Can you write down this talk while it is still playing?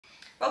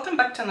Welcome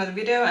back to another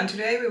video, and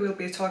today we will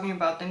be talking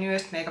about the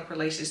newest makeup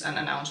releases and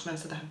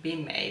announcements that have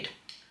been made.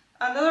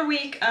 Another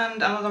week and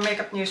another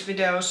makeup news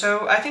video,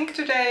 so I think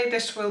today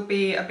this will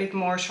be a bit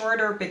more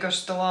shorter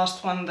because the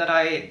last one that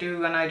I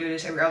do, and I do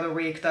this every other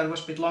week, that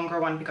was a bit longer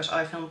one because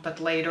I filmed that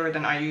later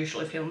than I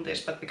usually film this,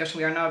 but because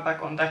we are now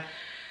back on the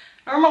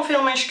normal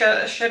filming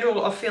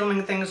schedule of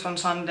filming things on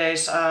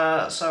Sundays,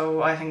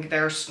 so I think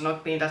there's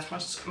not been that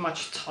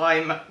much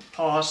time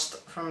passed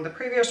from the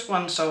previous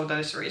one, so that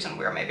is the reason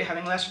we are maybe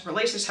having less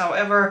releases.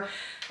 However,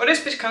 what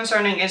is a bit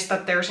concerning is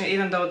that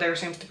even though there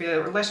seems to be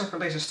less of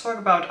releases to talk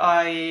about,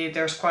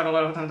 there's quite a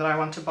lot of them that I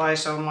want to buy,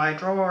 so my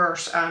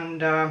drawers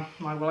and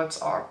my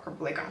wallets are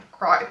probably gonna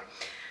cry.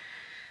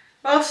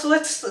 But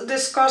let's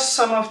discuss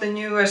some of the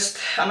newest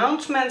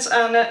announcements,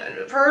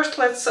 and first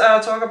let's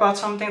talk about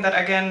something that,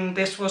 again,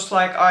 this was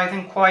like, I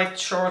think, quite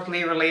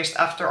shortly released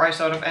after I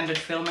sort of ended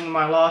filming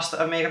my last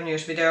makeup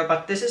news video,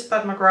 but this is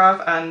Pat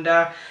McGrath,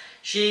 and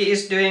she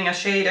is doing a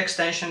shade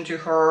extension to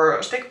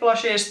her stick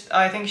blushes.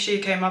 I think she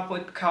came out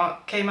with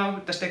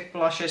the stick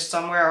blushes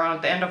somewhere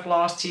around the end of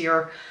last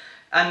year,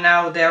 and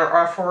now there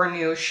are 4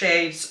 new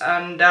shades,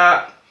 and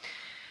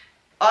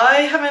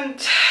I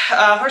haven't,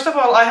 first of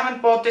all, I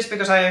haven't bought this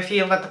because I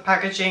feel that the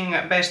packaging,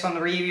 based on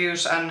the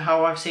reviews and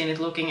how I've seen it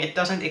looking, it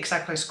doesn't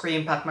exactly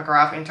scream Pat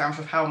McGrath in terms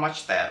of how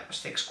much the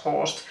sticks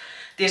cost.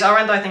 These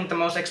aren't, I think, the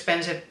most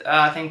expensive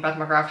thing Pat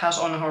McGrath has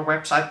on her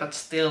website, but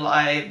still,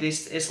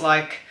 this is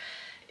like,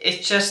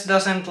 it just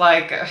doesn't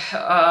like,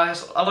 a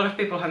lot of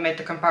people have made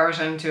the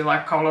comparison to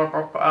like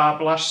Colourpop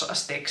blush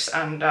sticks,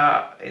 and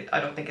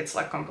I don't think it's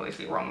like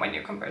completely wrong when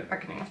you compare the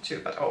packaging of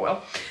two, but oh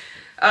well.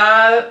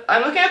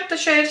 I'm looking at the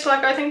shades,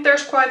 like, I think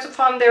there's quite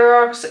fun. There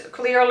are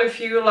clearly a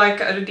few like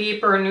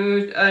deeper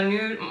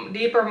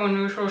deeper, more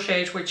neutral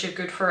shades, which is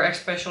good for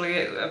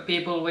especially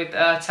people with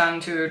tan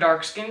to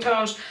dark skin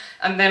tones.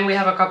 And then we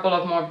have a couple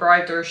of more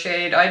brighter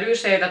shade. I do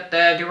say that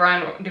the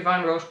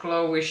Divine Rose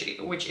Glow,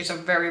 which is a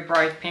very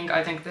bright pink,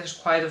 I think this is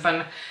quite of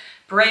an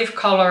brave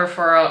color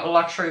for a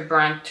luxury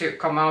brand to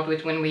come out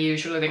with when we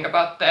usually think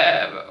about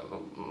the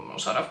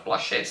sort of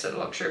blush shades that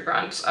luxury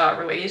brands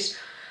release.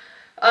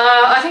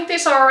 I think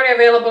these are already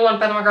available on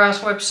Pat McGrath's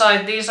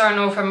website. These are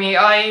no for me.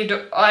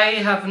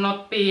 I have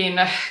not been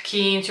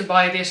keen to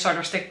buy these sort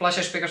of stick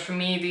blushes because for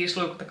me these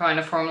look the kind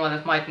of formula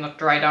that might not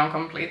dry down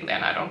completely,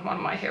 and I don't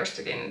want my hair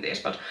sticking in these.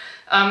 But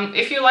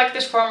if you like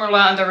this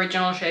formula and the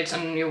original shades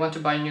and you want to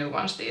buy new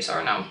ones, these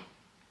are now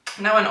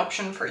an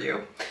option for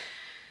you.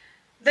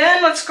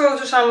 Then let's go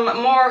to some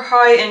more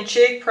high-end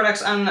cheek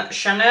products and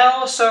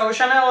Chanel. So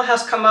Chanel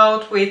has come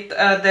out with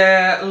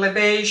the Le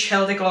Beige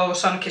Healthy Glow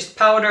Sun-Kissed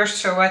Powders.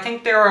 So I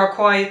think there are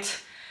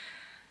quite...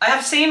 I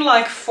have seen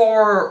like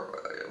four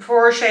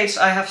shades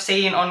I have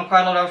seen on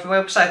quite a lot of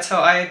websites. So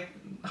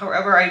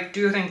however, I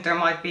do think there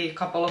might be a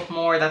couple of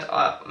more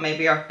that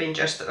maybe have been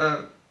just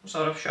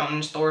sort of shown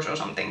in stores or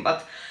something.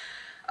 But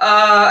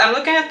I'm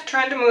looking at the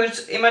Trend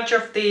Moods image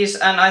of these,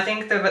 and I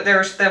think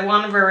there's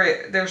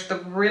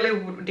the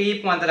really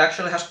deep one that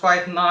actually has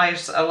quite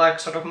nice, like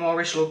sort of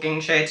Moorish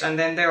looking shades, and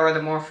then there are the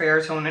more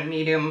fair tone and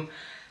medium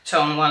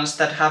tone ones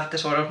that have the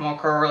sort of more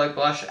curly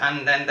blush,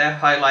 and then the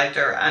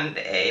highlighter and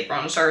a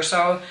bronzer.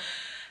 So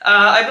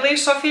I believe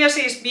Sophia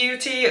Sees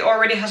Beauty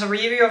already has a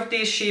review of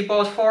these. She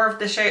bought 4 of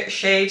the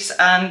shades,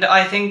 and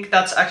I think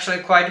that's actually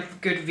quite a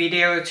good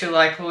video to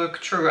like look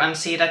through and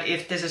see that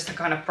if this is the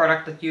kind of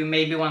product that you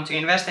maybe want to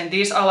invest in.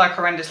 These are like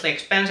horrendously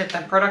expensive.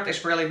 The product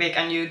is really big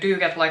and you do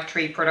get like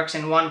 3 products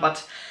in one,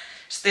 but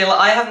still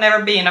I have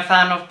never been a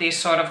fan of these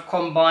sort of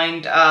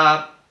combined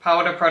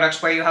powder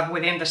products where you have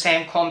within the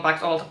same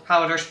compact all the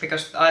powders,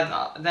 because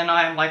then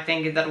I'm like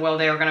thinking that, well,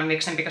 they are gonna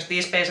mix in, because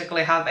these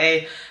basically have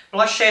a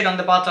blush shade on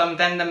the bottom,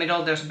 then the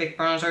middle there's a big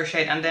bronzer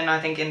shade, and then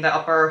I think in the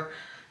upper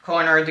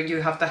corner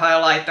you have the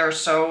highlighter.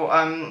 So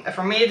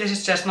for me this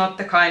is just not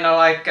the kind of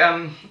like,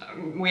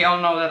 we all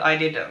know that I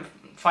did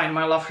find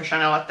my love for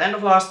Chanel at the end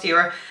of last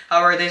year.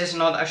 However, this is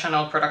not a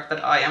Chanel product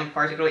that I am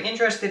particularly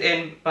interested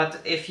in,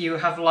 but if you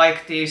have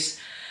liked these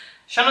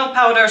Chanel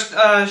powders,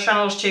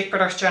 Chanel's cheek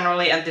products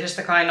generally, and this is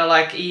the kind of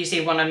like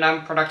easy one and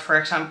done product, for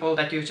example,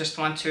 that you just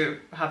want to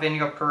have in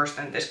your purse,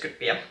 then this could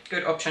be a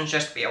good option.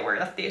 Just be aware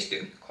that these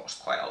do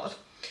cost quite a lot.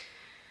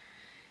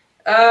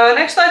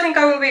 Next, I think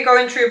I will be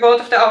going through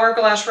both of the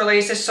Hourglass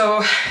releases.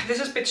 So this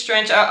is a bit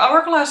strange.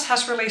 Hourglass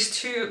has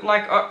released 2,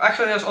 like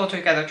actually there's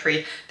altogether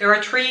 3. There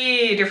are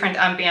 3 different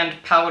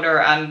ambient powder,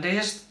 and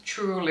this is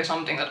truly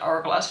something that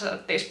Hourglass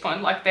at this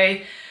point, like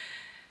they...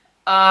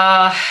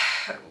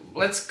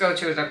 let's go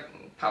to the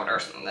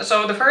powders.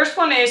 So the first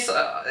one is,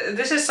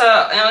 this is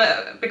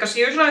because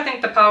usually I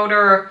think the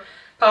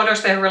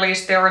powders they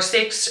released, there are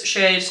 6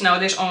 shades. Now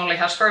this only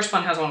has, first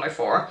one has only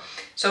 4.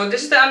 So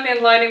this is the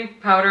Ambient Lighting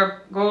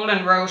powder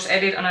Golden Rose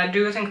Edit, and I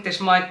do think this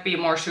might be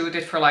more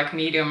suited for like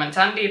medium and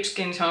tan deep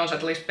skin tones,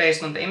 at least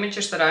based on the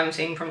images that I'm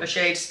seeing from the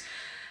shades.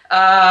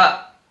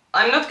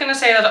 I'm not gonna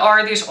say that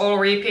are these all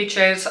repeat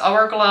shades.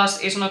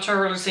 Hourglass is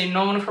notoriously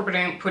known for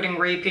putting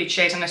repeat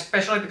shades, and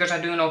especially because I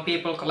do know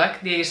people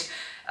collect these.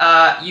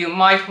 you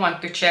might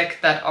want to check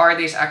that are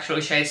these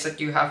actually shades that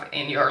you have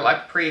in your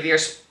like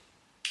previous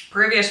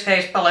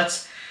face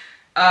palettes.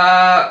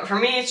 For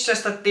me, it's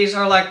just that these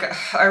are like,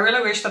 I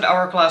really wish that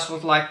Hourglass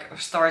would like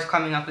start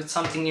coming up with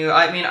something new.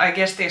 I mean, I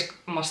guess these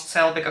must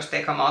sell because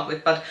they come out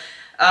with, but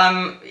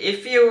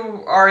if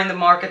you are in the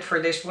market for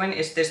this, when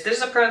is this? This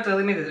is apparently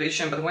limited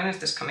edition, but when is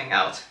this coming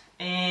out?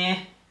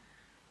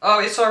 Oh,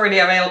 it's already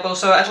available,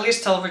 so at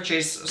least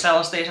Selfridges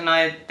sells these, and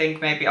I think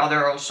maybe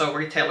other also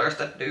retailers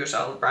that do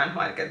sell the brand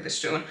might get this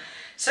soon.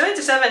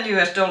 $77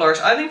 US.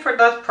 I think for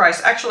that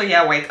price, actually,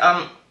 yeah, wait.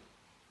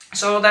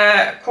 So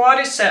the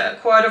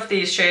quad of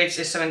these shades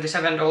is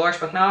 $77,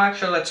 but now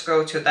actually let's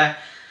go to the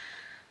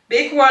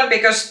big one,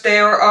 because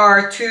there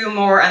are two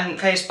more and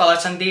face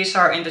palettes, and these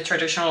are in the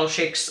traditional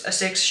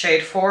 6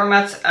 shade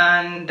format,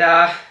 and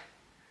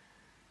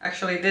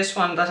actually this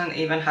one doesn't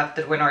even have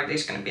the when are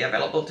these going to be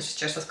available. This is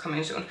just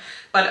coming soon.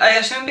 But I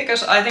assume,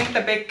 because I think the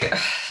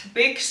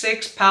big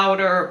 6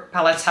 powder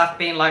palettes have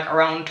been like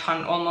around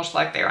almost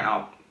like they are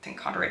now, I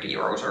think,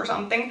 €100 or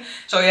something.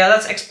 So yeah,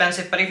 that's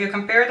expensive. But if you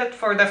compare that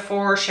for the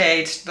 4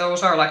 shades,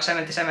 those are like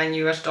 $77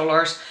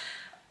 US.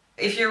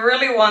 If you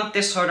really want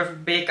this sort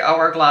of big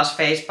Hourglass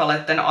face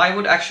palette, then I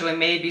would actually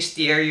maybe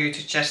steer you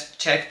to just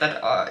check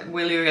that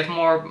will you get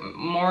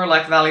more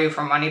like value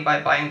for money by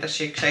buying the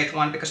 6 shade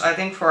one, because I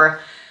think for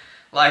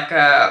like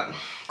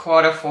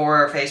quarter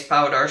 4 face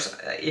powders,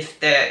 if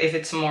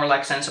it's more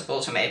like sensible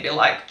to maybe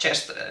like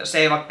just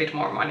save a bit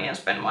more money and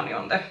spend money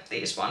on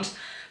these ones.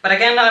 But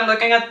again, I'm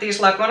looking at these,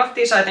 like one of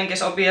these I think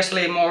is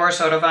obviously more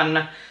sort of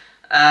an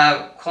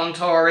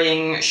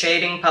contouring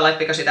shading palette,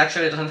 because it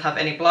actually doesn't have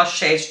any blush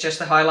shades, just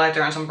the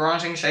highlighter and some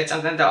bronzing shades.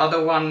 And then the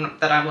other one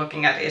that I'm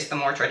looking at is the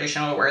more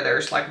traditional, where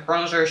there's like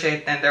bronzer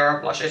shade, then there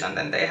are blushes, and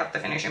then they have the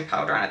finishing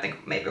powder, and I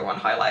think maybe one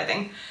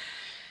highlighting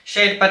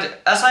shade.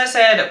 But as I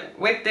said,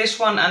 with this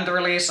one and the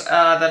release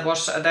that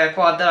was the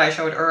quad that I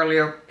showed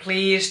earlier,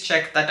 please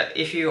check that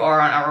if you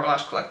are an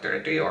Hourglass collector,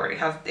 do you already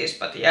have this.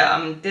 But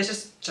yeah, this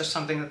is just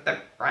something that the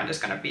brand is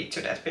gonna beat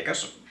to death,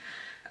 because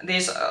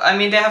these, I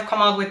mean, they have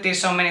come out with these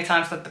so many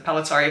times that the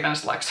palettes are even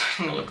like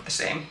starting to look the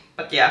same.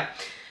 But yeah,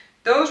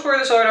 those were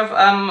the sort of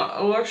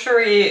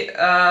luxury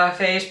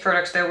face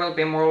products. There will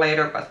be more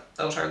later, but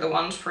those are the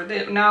ones for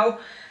now.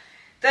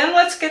 Then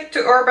let's get to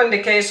Urban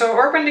Decay. So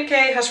Urban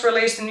Decay has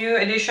released a new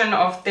edition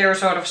of their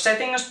sort of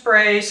setting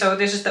spray. So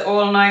this is the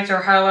All-Nighter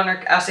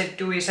Hyaluronic Acid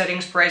Dewy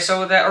Setting Spray.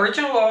 So the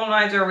original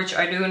All-Nighter, which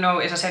I do know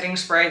is a setting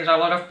spray that a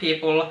lot of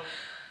people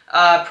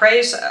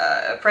praise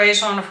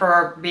on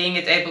for being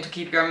able to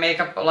keep your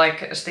makeup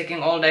like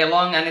sticking all day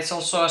long, and it's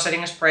also a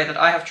setting spray that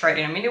I have tried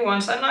in a mini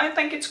once, and I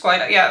think it's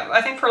quite, yeah,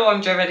 I think for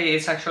longevity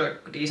it's actually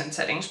a decent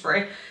setting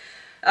spray.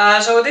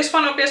 So this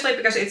one, obviously,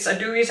 because it's a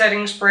dewy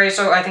setting spray,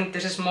 so I think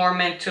this is more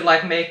meant to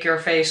like make your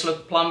face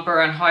look plumper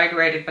and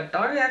hydrated. But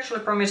are they actually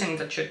promising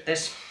that should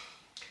this?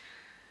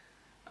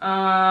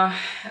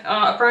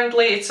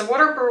 Apparently it's a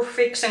waterproof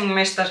fixing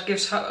mist that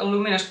gives a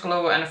luminous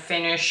glow and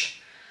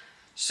finish.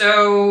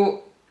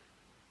 So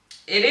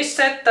it is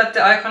said that the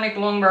iconic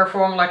long-wear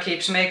formula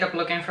keeps makeup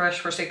looking fresh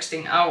for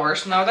 16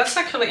 hours. Now that's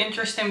actually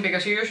interesting,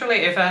 because usually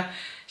if a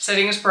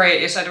setting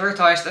spray is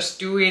advertised as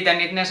dewy, then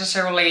it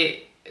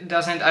necessarily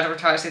doesn't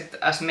advertise it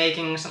as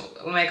making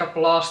makeup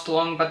last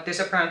long, but this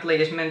apparently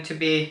is meant to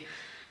be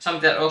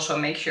something that also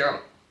makes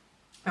your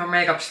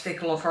makeup stick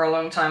for a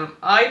long time.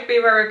 I'd be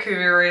very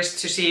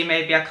curious to see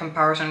maybe a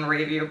comparison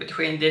review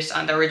between this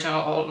and the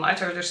original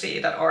All-Nighter to see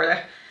that are the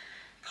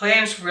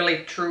claims really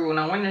true.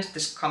 Now when is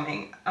this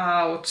coming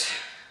out?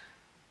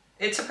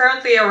 It's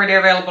apparently already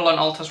available on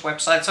Ulta's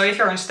website, so if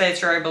you're in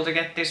States you're able to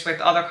get this.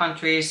 With other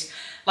countries,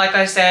 like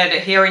I said,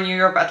 here in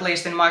Europe, at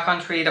least in my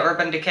country, the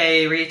Urban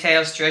Decay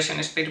retail situation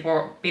is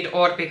a bit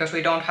odd, because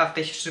we don't have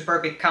the super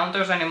big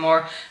counters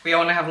anymore. We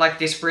only have like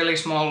these really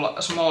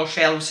small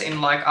shelves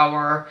in like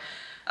our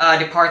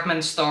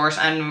department stores.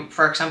 And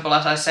for example,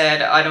 as I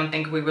said, I don't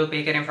think we will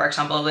be getting, for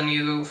example, the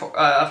new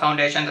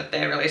foundation that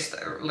they released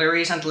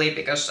recently,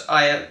 because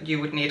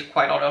you would need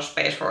quite a lot of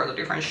space for the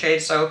different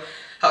shades. So,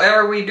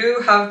 however, we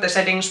do have the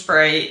setting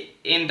spray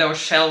in those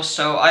shelves,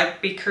 so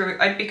I'd be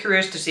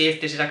curious to see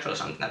if this is actually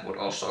something that would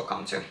also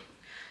come to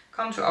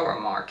our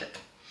market.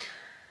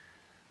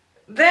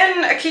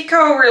 Then a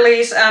Kiko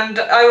release, and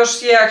I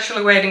was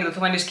actually waiting that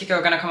when is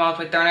Kiko gonna come out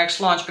with their next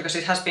launch, because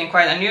it has been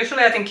quite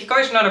unusually. I think Kiko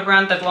is not a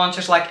brand that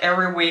launches like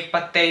every week,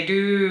 but they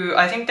do,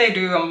 I think they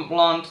do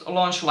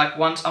launch like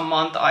once a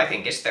month, I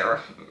think is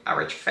their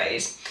average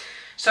phase.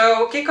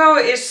 So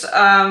Kiko is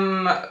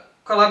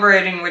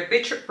collaborating with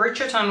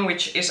Bridgerton,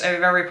 which is a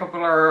very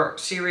popular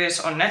series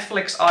on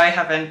Netflix. I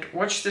haven't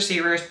watched the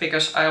series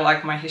because I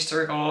like my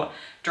historical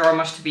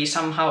dramas to be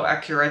somehow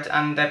accurate,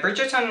 and the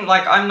Bridgerton,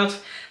 like, I'm not,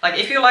 like,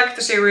 if you like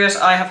the series,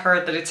 I have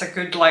heard that it's a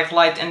good, like,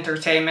 light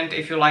entertainment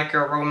if you like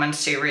your romance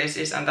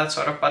series and that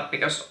sort of, but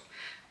because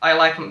I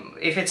like,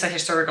 if it's a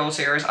historical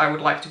series, I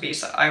would like it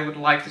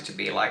to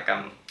be like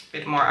a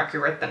bit more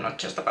accurate than not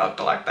just about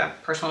the, like, the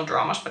personal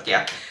dramas. But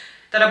yeah,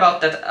 that about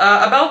that.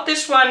 About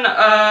this one,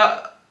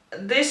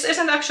 this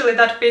isn't actually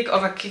that big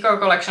of a Kiko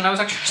collection. I was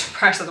actually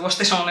surprised that it was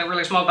this only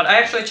really small, but I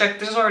actually checked,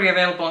 this is already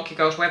available on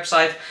Kiko's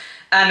website.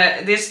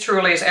 And this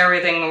truly is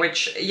everything,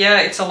 which,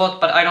 yeah, it's a lot,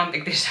 but I don't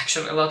think this is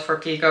actually a lot for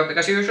Kiko,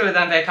 because usually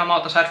then they come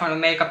out, aside from the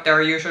makeup, there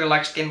are usually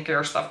like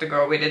skincare stuff to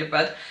go with it,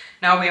 but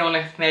now we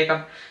only have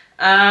makeup.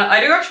 I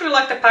do actually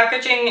like the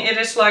packaging. It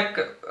is like,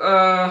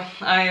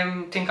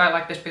 I think I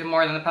like this a bit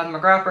more than the Pat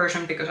McGrath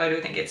version, because I do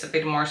think it's a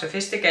bit more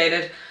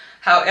sophisticated.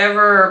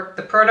 However,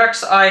 the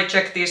products, I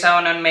checked these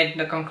out and made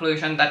the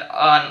conclusion that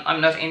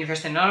I'm not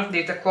interested in none of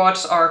these. The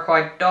quads are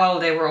quite dull,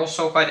 they were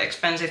also quite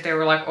expensive, they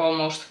were like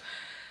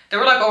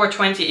over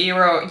 20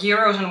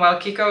 euros, and while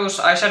Kiko's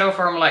eyeshadow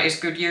formula is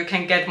good, you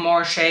can get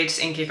more shades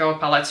in Kiko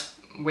palettes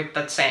with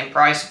that same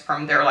price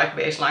from their like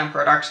baseline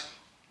products.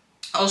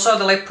 Also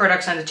the lip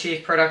products and the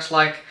cheek products,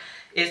 like,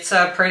 it's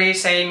pretty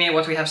samey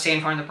what we have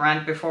seen from the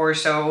brand before,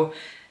 so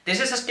this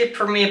is a skip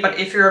for me, but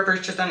if you're a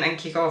Bridgerton and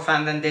Kiko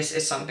fan, then this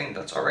is something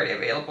that's already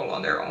available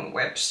on their own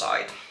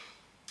website.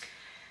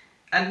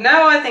 And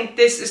now I think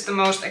this is the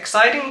most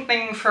exciting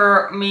thing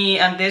for me,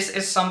 and this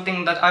is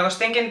something that I was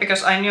thinking,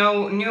 because I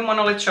know New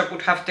Monolith Shop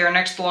would have their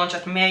next launch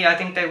at May. I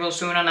think they will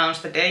soon announce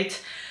the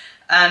date.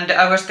 And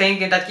I was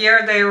thinking that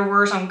there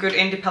were some good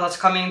indie palettes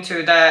coming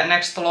to the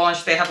next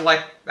launch. They have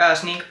like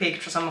sneak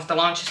peeked for some of the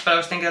launches, but I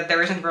was thinking that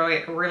there isn't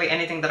really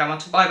anything that I want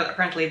to buy, but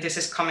apparently this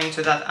is coming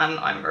to that, and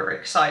I'm very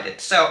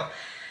excited. So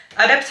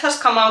Adept has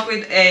come out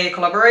with a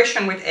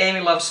collaboration with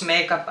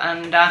Amylovesmakeup,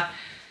 and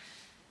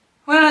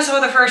when I saw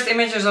the first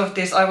images of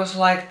this, I was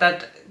like,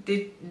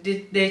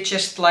 did they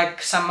just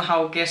like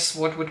somehow guess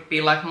what would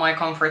be like my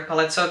comfort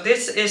palette? So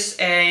this is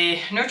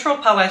a neutral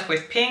palette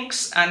with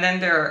pinks, and then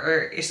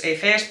there is a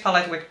face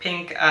palette with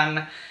pink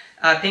and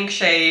pink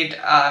shade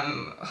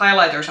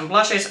highlighters and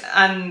blushes,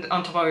 and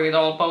on top of it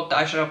all, both the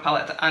eyeshadow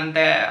palette and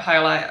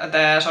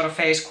the sort of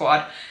face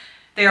quad,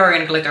 they are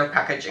in glitter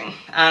packaging.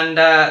 And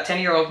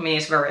 10-year-old me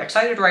is very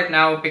excited right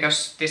now,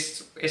 because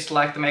this is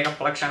like the makeup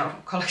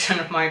collection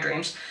of my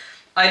dreams.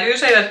 I do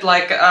say that,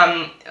 like,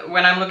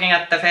 when I'm looking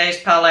at the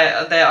face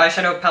palette, the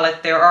eyeshadow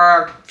palette, there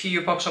are a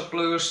few pops of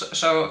blues,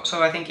 so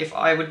I think if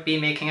I would be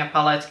making a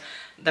palette,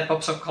 the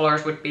pops of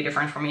colors would be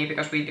different for me,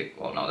 because we do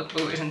all know that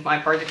blue isn't my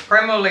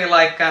primarily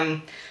like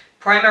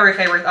primary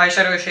favorite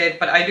eyeshadow shade,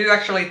 but I do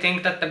actually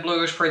think that the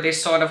blues for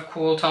this sort of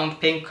cool toned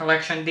pink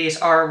collection, these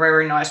are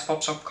very nice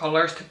pops of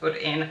colors to put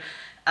in.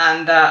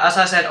 And as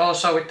I said,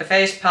 also with the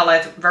face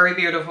palette, very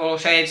beautiful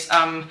shades.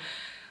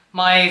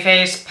 My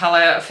face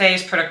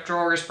product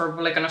drawer is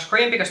probably gonna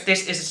scream, because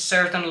this is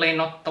certainly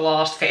not the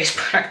last face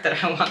product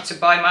that I want to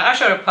buy. My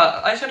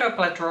eyeshadow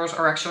palette drawers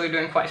are actually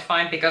doing quite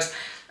fine, because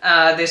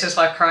this is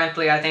like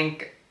currently, I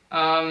think,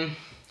 I'm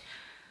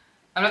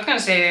not gonna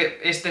say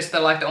is this the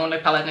only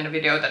palette in the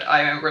video that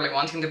I am really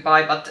wanting to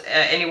buy, but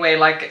anyway,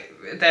 like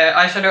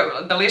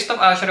the list of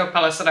eyeshadow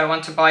palettes that I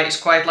want to buy is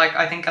quite like,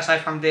 I think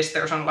aside from this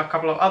there's only like a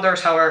couple of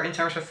others. However, in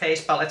terms of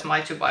face palettes,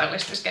 my to buy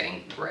list is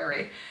getting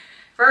very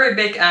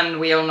big, and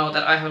we all know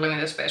that I have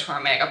limited space for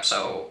my makeup,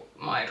 so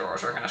my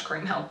drawers are gonna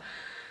scream help.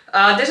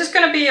 This is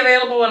gonna be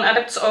available on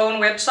Adept's own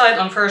website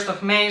on 1st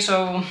of May,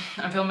 so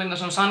I'm filming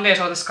this on Sunday,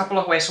 so this is a couple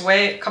of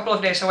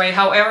days away.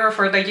 However,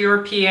 for the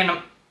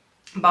European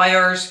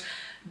buyers,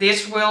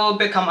 this will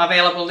become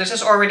available. This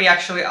is already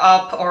actually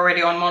up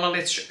on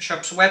Monolith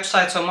Shop's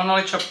website, so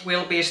Monolith Shop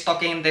will be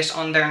stocking this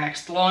on their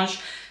next launch.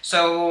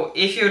 So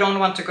if you don't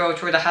want to go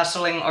through the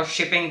hassling of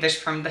shipping this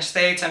from the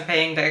States and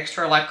paying the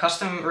extra like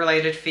custom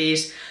related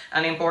fees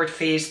and import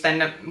fees,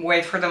 then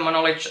wait for the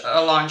Monolith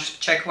launch,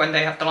 check when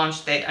they have the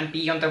launch date, and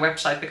be on the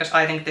website, because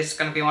I think this is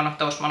going to be one of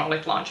those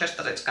Monolith launches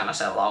that it's gonna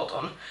sell out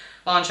on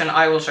launch, and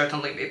I will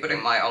certainly be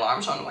putting my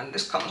alarms on when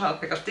this comes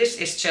out, because this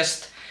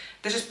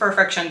is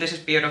perfection, this is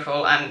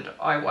beautiful, and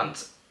I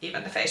want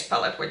even the face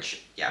palette,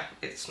 which, yeah,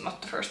 it's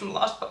not the first and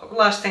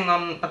last thing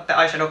on, but the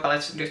eyeshadow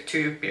palettes are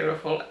too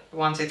beautiful,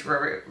 wants it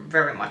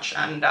very much,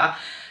 and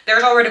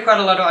there's already quite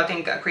a lot of, I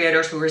think,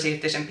 creators who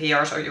received this in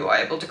PR, so you are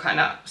able to kind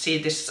of see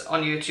this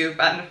on YouTube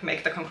and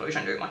make the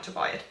conclusion, do you want to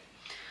buy it?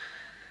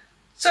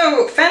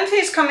 So Fenty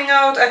is coming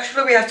out.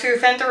 Actually, we have two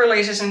Fenty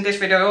releases in this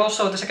video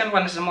also. The second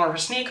one is more of a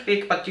sneak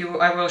peek, but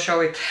I will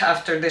show it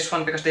after this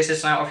one, because this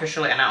is now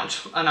officially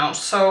announced.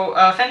 So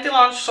Fenty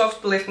launched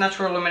Soft Lift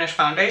Natural Luminous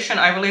Foundation.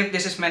 I believe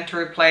this is meant to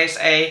replace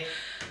a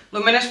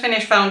Luminous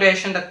Finish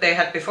foundation that they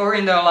had before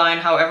in their line.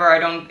 However,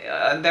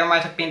 there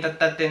might have been that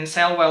didn't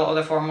sell well, or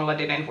the formula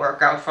didn't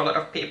work out for a lot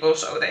of people,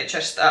 so they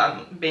just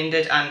binned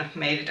it and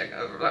made it,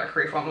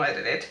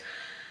 reformulated it.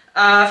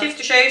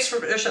 50 shades for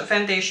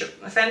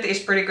Fenty is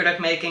pretty good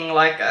at making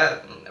like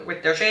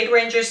with their shade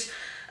ranges.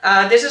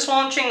 This is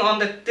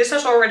this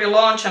has already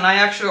launched, and I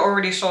actually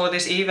already saw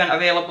this even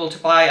available to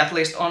buy, at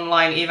least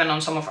online, even on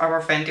some of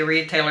our Fenty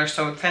retailers.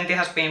 So Fenty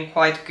has been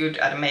quite good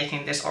at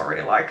making this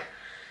already like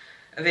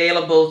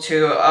available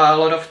to a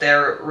lot of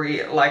their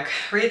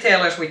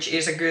retailers, which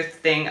is a good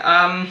thing.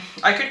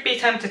 I could be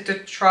tempted to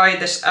try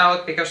this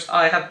out, because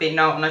I have been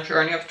now on a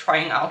journey of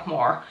trying out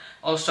more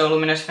also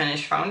Luminous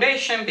Finish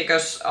foundation,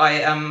 because I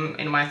am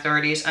in my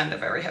 30s and the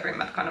very heavy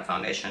matte kind of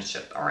foundations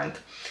just aren't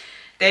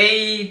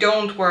they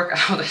don't work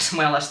out as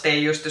well as they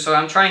used to, so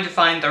I'm trying to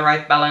find the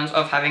right balance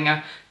of having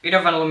a bit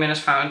of a luminous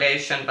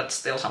foundation, but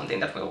still something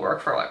that will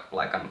work for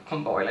like a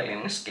combo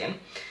oily skin.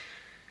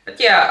 But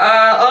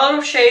yeah, a lot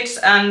of shades,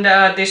 and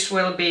this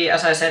will be,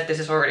 as I said, this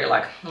is already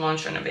like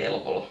launched and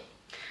available.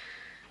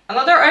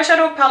 Another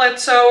eyeshadow palette,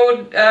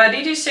 so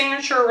Dede's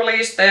Signature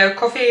released the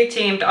coffee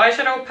themed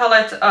eyeshadow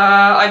palette.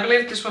 I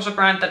believe this was a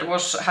brand that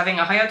was having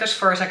a hiatus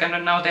for a second,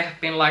 and now they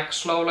have been like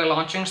slowly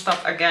launching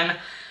stuff again.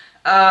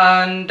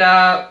 And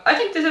I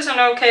think this is an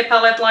okay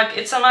palette. Like,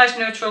 it's a nice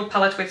neutral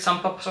palette with some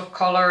pops of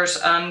colors,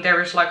 and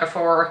there is like a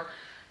four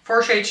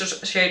shades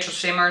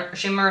of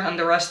shimmer, and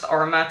the rest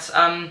are matte.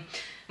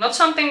 Not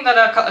something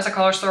that as a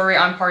color story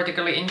I'm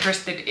particularly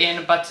interested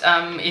in, but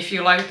if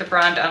you like the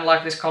brand and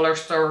like this color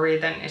story,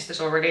 then is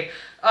this already...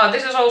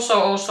 this is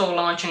also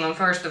launching on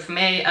 1st of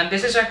May, and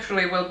this is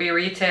actually will be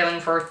retailing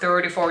for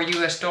 $34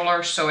 US,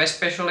 so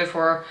especially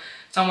for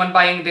someone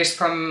buying this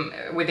from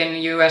within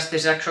the US,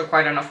 this is actually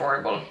quite an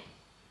affordable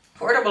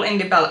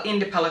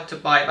indie palette to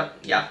buy, but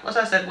yeah, as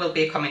I said, will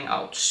be coming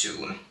out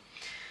soon.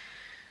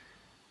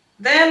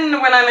 Then,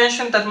 when I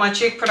mentioned that my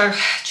cheek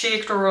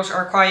drawers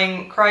are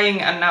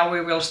crying, and now we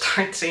will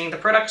start seeing the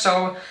product.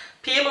 So,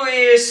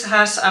 Plouise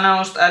has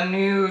announced a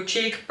new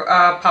cheek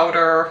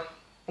powder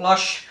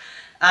blush,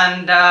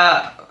 and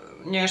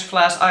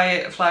newsflash,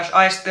 I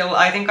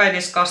think I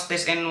discussed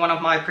this in one of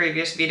my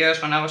previous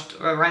videos when I was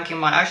ranking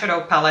my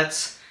eyeshadow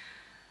palettes.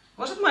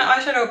 Was it my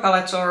eyeshadow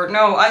palettes or...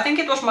 No, I think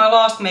it was my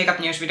last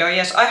makeup news video.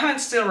 Yes, I haven't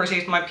still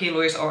received my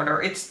Plouise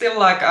order. It's still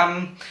like...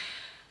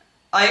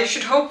 I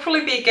should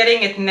hopefully be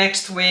getting it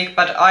next week,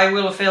 but I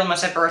will film a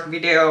separate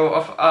video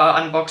of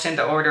unboxing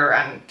the order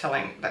and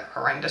telling the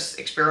horrendous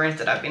experience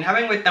that I've been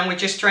having with them,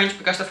 which is strange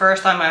because the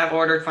first time I have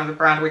ordered from the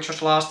brand, which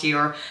was last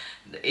year,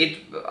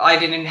 I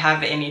didn't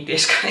have any of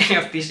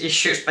these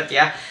issues, but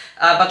yeah.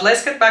 But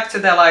let's get back to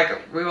the,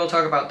 like, we will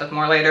talk about that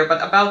more later, but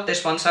about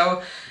this one.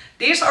 So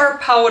these are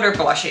powder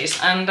blushes,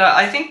 and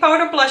I think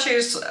powder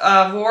blushes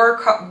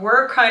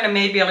were kind of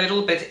maybe a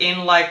little bit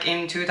in like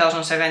in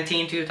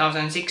 2017,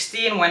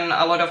 2016, when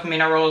a lot of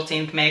mineral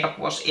themed makeup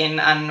was in,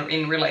 and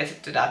in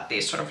related to that,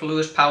 these sort of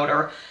loose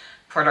powder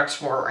products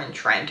were in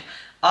trend.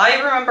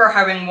 I remember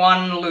having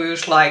one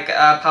loose like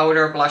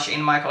powder blush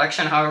in my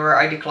collection, however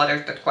I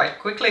decluttered that quite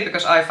quickly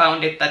because I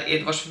found that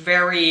it was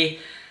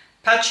very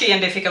patchy and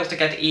difficult to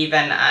get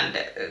even, and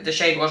the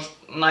shade was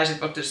nice,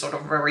 it was this sort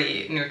of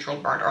very neutral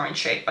burnt orange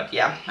shade, but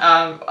yeah,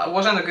 it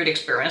wasn't a good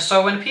experience.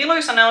 So when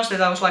Plouise announced it,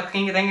 I was like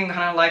thinking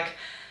kind of like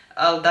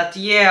that,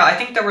 yeah, I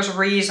think there was a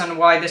reason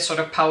why this sort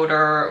of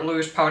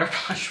loose powder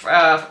blush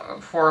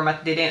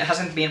format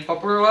hasn't been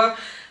popular.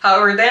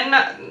 However, then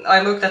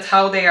I looked at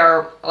how they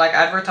are like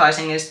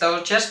advertising is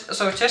though,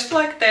 just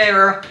like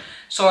their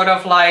sort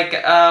of like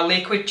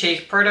liquid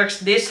cheek products,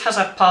 this has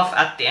a puff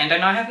at the end,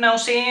 and I have now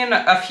seen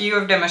a few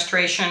of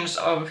demonstrations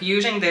of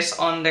using this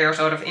on their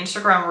sort of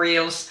Instagram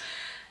reels,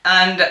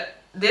 and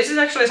this is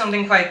actually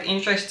something quite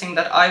interesting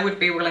that I would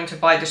be willing to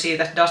buy to see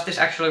that does this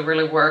actually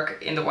really work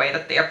in the way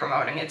that they are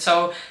promoting it.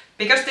 So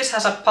because this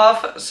has a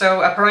puff,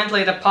 so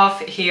apparently the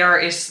puff here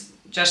is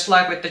just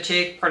like with the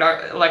cheek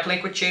product, like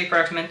liquid cheek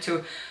products, meant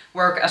to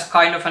work as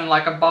kind of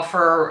like a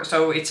buffer,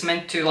 so it's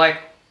meant to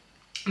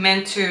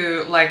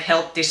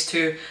help this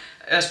to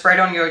spread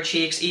on your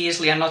cheeks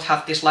easily and not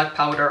have this like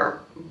powder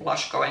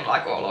blush going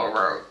like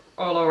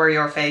all over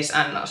your face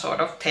and sort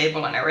of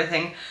table and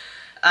everything.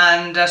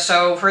 And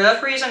so for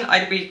that reason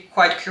I'd be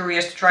quite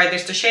curious to try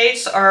this. The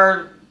shades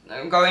are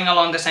going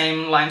along the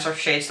same lines of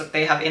shades that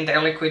they have in their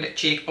liquid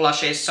cheek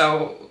blushes,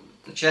 so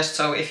just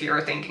so if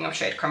you're thinking of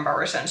shade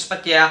comparisons.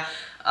 But yeah,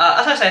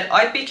 as I said,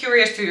 I'd be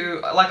curious to,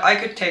 like, I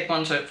could take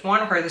one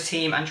for the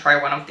team and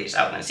try one of these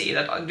out and see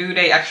that do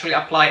they actually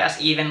apply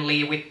as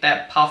evenly with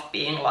the puff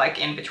being like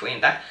in between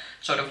the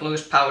sort of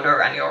loose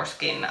powder and your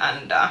skin,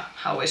 and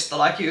how is the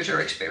like user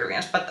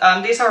experience. But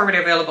these are already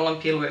available on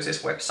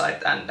Plouise's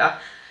website, and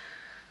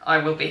I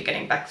will be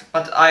getting back to,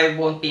 but I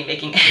won't be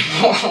making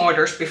any more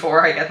orders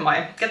before I get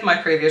my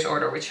previous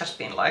order, which has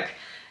been like,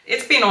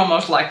 it's been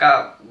almost like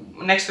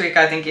next week.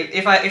 I think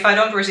if I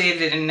don't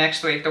receive it in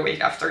next week, the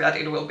week after that,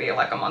 it will be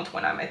like a month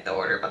when I made the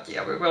order. But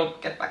yeah, we will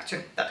get back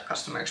to that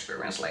customer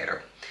experience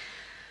later.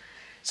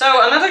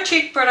 So another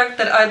cheek product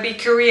that I'm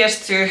very curious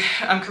to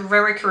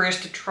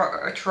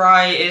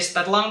try is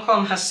that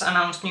Lancôme has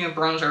announced new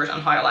bronzers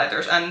and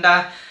highlighters, and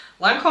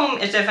Lancôme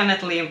is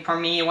definitely for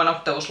me one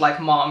of those like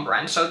mom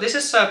brands. So this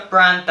is a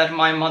brand that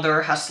my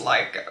mother has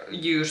like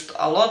used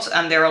a lot,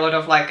 and there are a lot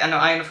of like, and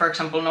I for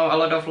example know a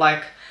lot of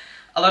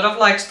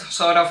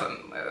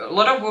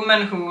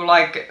women who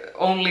like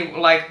only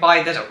like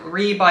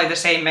rebuy the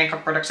same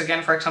makeup products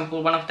again. For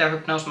example, one of their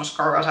Hypnose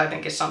mascaras I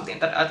think is something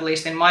that at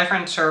least in my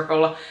friend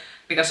circle,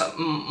 because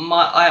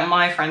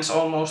my friends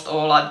almost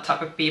all are the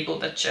type of people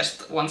that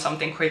just want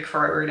something quick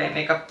for everyday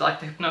makeup, like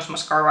the Hypnose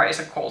mascara is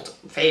a cult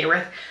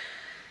favorite.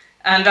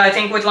 And I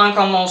think with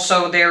Lancôme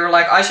also, their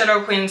like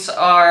eyeshadow quints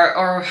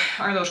are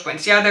those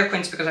quints? Yeah, they're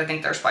quints because I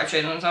think there's 5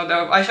 shades. So the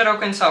eyeshadow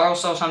quints are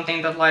also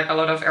something that like a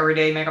lot of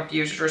everyday makeup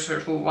users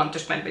who want to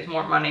spend a bit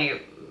more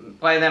money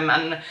by them,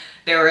 and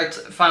their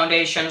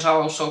foundations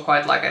are also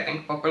quite like, I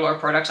think, popular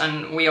products,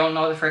 and we all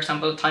know that, for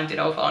example, the Teint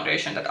Idole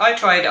foundation that I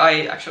tried,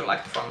 I actually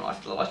like the formula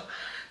a lot.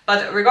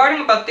 But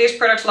regarding about these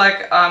products,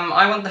 like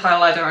I want the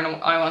highlighter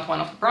and I want one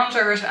of the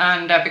bronzers,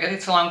 and because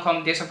it's a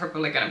Lancôme, these are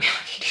probably gonna be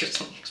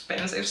ridiculously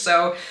expensive.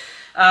 So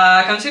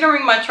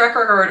considering my track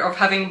record of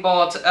having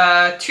bought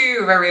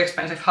 2 very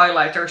expensive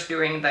highlighters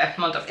during the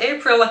month of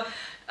April,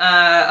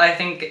 I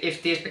think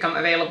if these become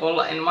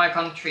available in my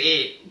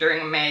country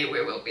during May,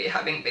 we will be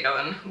having a bit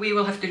of we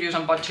will have to do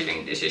some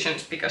budgeting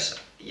decisions, because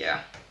yeah.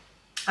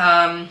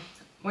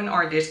 When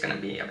are these gonna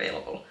be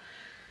available?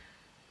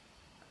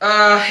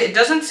 It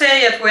doesn't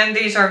say yet when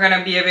these are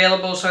gonna be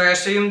available, so I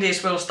assume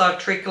these will start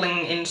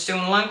trickling in soon.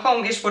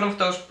 Lancôme is one of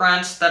those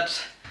brands that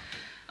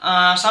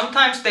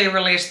sometimes they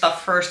release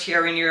stuff first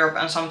here in Europe,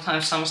 and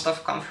sometimes some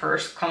stuff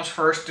comes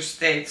first to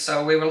States,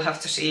 so we will have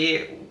to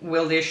see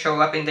will these show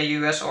up in the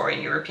US or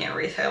in European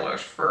retailers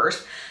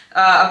first.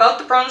 About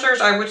the bronzers,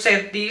 I would say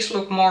that these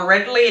look more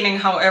red-leaning,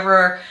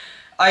 however,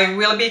 I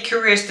will be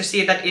curious to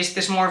see that is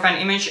this more of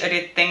an image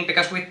edit thing,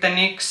 because with the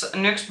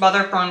NYX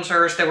Butter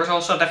bronzers there was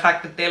also the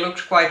fact that they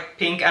looked quite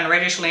pink and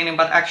reddish leaning,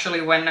 but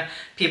actually when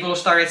people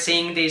started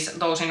seeing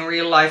those in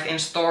real life in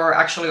store,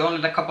 actually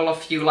only a couple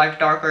of few like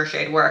darker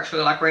shades were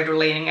actually like red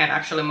leaning, and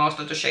actually most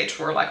of the shades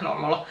were like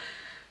normal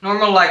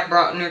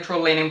like neutral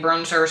leaning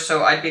bronzers.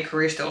 So I'd be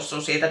curious to also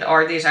see that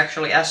are these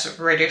actually as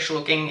reddish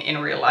looking in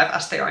real life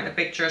as they are in the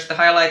pictures. The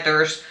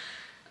highlighters,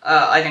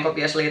 I think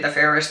obviously the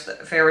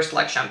fairest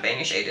like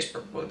champagne shade is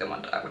probably the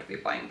one that I would be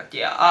buying, but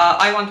yeah,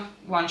 I want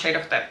one shade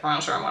of the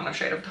bronzer and one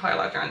shade of the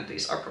highlighter, and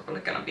these are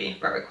probably gonna be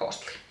very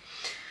costly.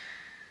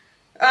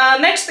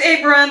 Next, a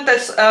brand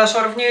that's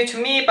sort of new to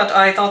me, but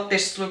I thought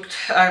this looked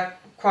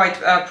quite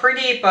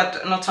pretty,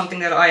 but not something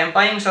that I am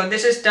buying. So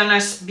this is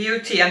Denuna's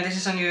Beauty, and this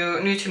is a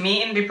new to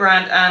me indie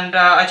brand, and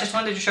I just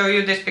wanted to show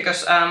you this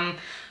because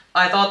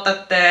I thought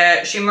that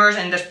the shimmers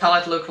in this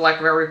palette looked like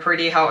very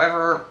pretty.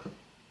 However,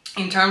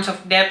 in terms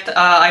of depth,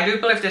 I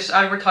do believe this is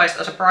advertised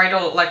as a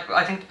bridal, like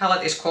I think the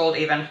palette is called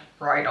even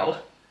Bridal.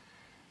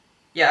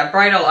 Yeah,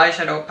 bridal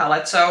eyeshadow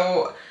palette.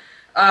 So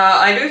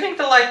I do think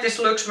that like this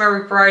looks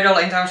very bridal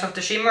in terms of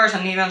the shimmers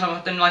and even some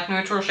of the like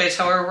neutral shades.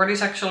 However, what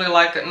is actually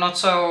like not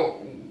so,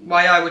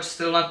 why I would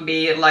still not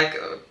be like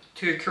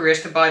too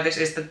curious to buy this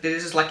is that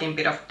this is like in a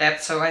bit of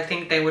depth. So I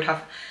think they would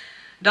have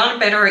done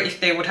better if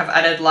they would have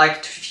added like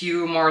a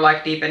few more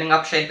like deepening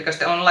up shade, because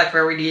the only like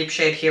very deep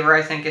shade here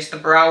I think is the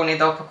brown in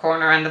the upper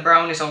corner, and the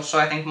brown is also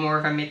I think more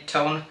of a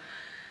mid-tone,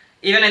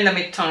 even in the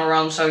mid-tone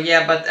realm. So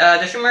yeah, but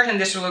the shimmers in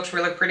this looks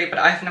really pretty, but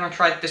I've never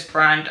tried this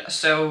brand,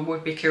 so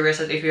would be curious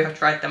that if you have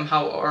tried them,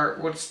 how or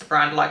what's the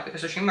brand like,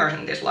 because the shimmers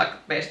in this,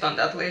 like based on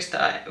at least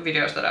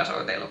videos that I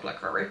saw, they look like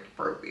very,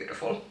 very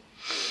beautiful.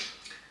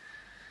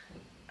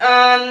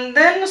 And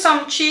then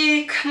some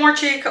more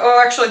cheek,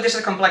 oh actually this is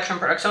a complexion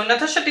product. So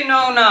Natasha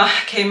Denona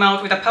came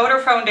out with a powder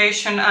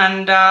foundation,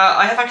 and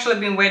I have actually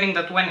been waiting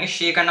that when is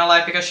she gonna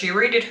like, because she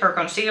redid her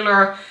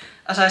concealer.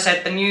 As I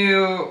said, the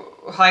new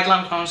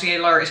HY-GLAM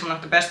concealer is one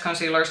of the best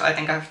concealers I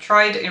think I've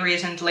tried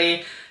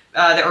recently.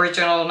 The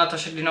original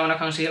Natasha Denona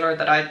concealer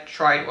that I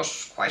tried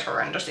was quite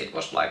horrendous. It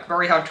was like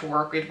very hard to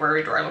work with,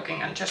 very dry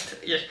looking, and just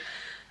yeah.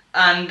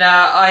 And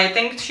I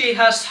think she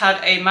has had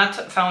a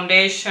matte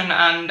foundation,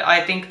 and I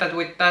think that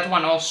with that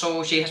one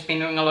also she has been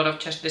doing a lot of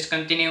just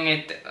discontinuing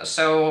it.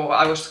 So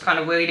I was kind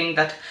of waiting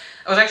that,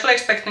 I was actually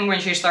expecting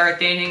when she started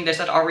dating this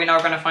that are we now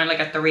gonna finally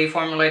get the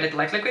reformulated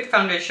like liquid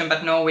foundation,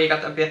 but no, we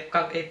got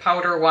a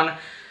powder one.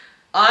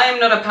 I'm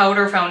not a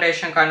powder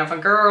foundation kind of a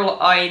girl.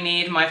 I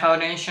need my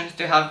foundations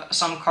to have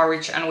some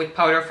coverage, and with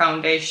powder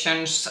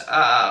foundations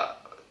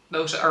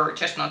those are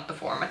just not the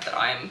format that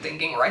I'm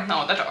thinking right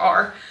now that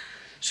are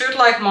suit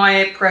like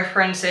my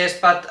preferences.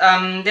 But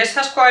this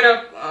has quite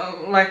a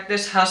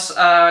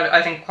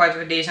I think quite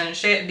a decent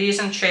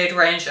shade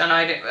range, and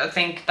I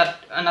think that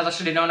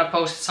Natasha Denona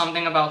posted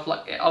something about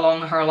like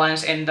along her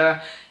lines in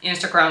the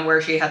Instagram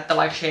where she had the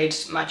like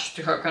shades matched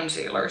to her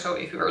concealer. So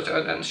if you're a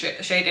certain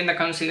shade in the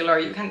concealer,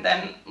 you can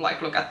then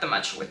like look at the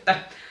match with the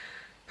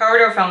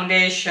powder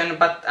foundation.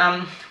 But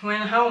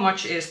how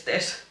much is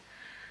this?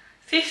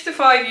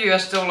 $55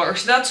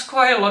 US. That's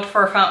quite a lot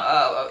for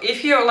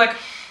if you're like.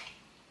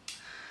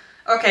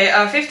 Okay,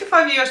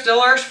 $55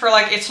 US for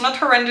like, it's not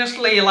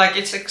horrendously like,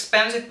 it's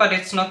expensive, but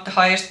it's not the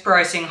highest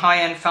pricing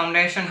high-end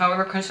foundation.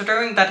 However,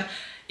 considering that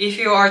if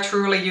you are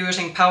truly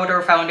using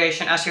powder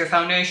foundation as your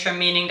foundation,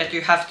 meaning that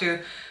you have to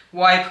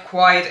wipe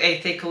quite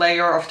a thick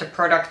layer of the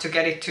product to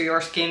get it to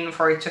your skin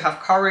for it to have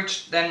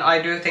coverage, then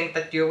I do think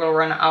that you will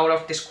run out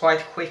of this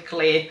quite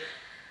quickly.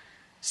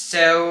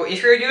 So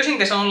if you're using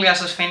this only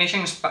as a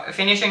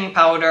finishing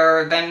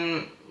powder,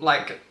 then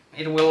like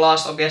it will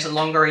last obviously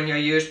longer in your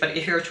use. But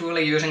if you're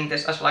truly using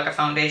this as like a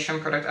foundation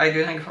product, I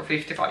do think for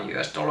 $55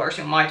 US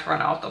you might run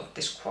out of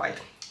this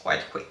quite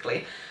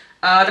quickly.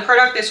 The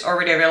product is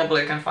already available.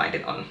 You can find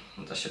it on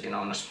Natasha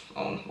Denona's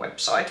own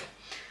website.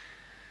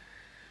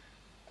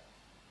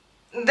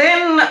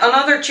 Then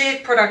another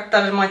cheek product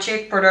that is my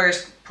cheek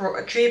product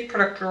cheap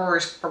product drawer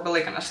is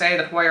probably gonna say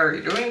that why are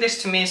you doing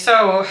this to me.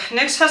 So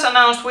NYX has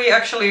announced, we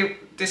actually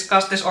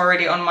discussed this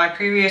already on my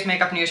previous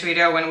makeup news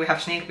video when we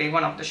have sneak peek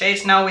one of the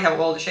shades. Now we have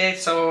all the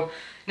shades, so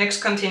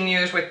NYX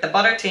continues with the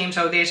butter theme,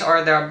 so these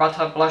are their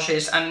butter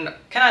blushes, and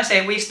can I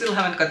say we still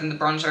haven't gotten the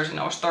bronzers in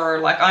our store.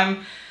 Like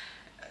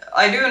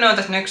I do know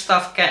that NYX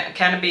stuff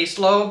can be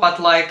slow, but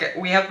like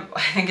we have,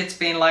 I think it's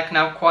been like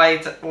now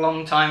quite a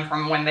long time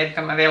from when they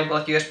become available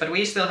at US, but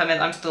we still haven't.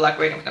 I'm still like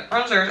waiting for the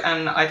bronzers,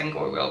 and I think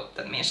we will,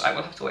 that means I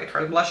will have to wait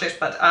for the blushes,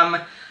 but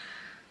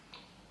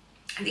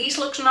these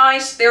looks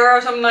nice. There are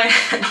some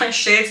nice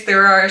shades.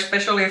 There are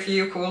especially a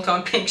few cool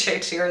tone pink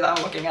shades here that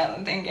I'm looking at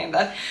and thinking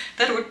that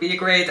would be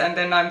great. And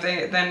then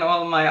then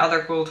all my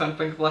other cool tone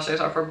pink blushes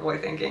are probably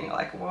thinking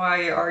like,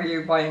 why are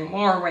you buying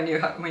more when you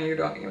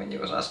don't even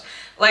use us?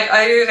 Like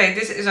I do say,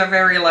 this is a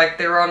very like,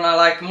 there are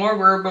like more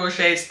wearable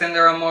shades, then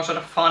there are more sort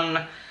of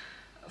fun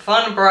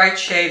bright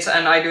shades,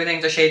 and I do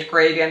think the shade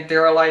gradient,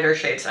 there are lighter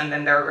shades and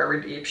then there are very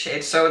deep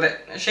shades. So the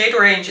shade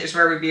range is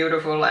very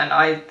beautiful, and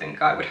I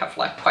think I would have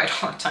like quite a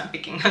hard time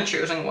picking and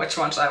choosing which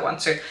ones I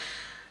want to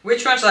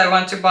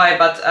buy.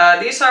 But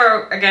these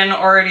are again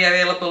already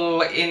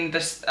available in the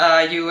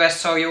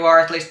US, so you are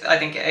at least I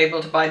think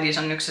able to buy these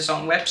on NYX's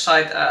own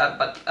website.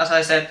 But as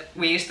I said, at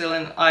least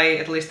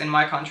in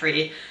my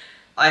country,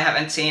 I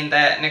haven't seen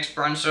the NYX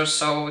bronzers,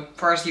 so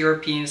for us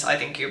Europeans, I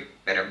think you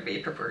better be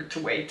prepared to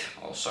wait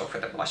also for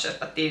the blushes,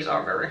 but these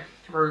are very,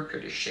 very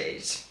pretty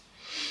shades.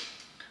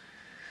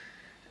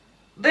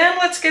 Then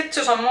let's get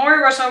to some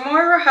Moira. So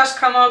Moira has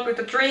come out with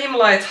the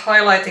Dreamlight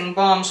highlighting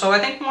balm. So I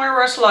think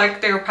Moira's like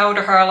their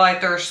powder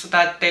highlighters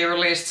that they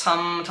released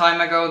some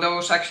time ago,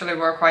 those actually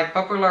were quite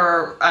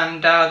popular,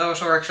 and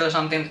those are actually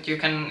something that you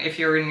can, if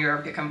you're in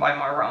Europe, you can buy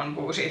Moira on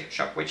Boozy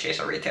shop, which is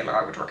a retailer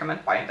I would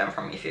recommend buying them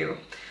from if you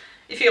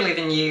live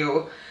in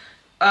EU.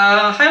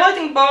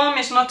 Highlighting balm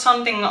is not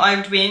something I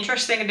would be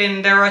interested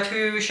in. There are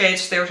two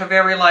shades. There's a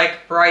very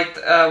like bright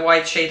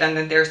white shade, and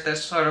then there's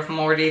this sort of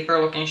more deeper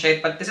looking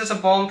shade, but this is a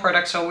balm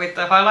product, so with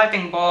the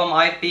highlighting balm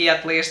I'd be,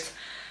 at least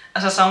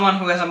as someone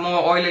who has a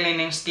more oily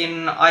leaning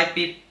skin, I'd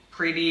be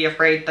pretty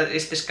afraid that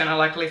is this gonna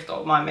like lift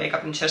all my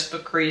makeup and just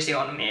look greasy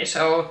on me.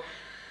 So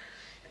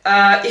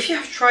if you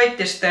have tried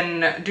this,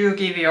 then do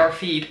give your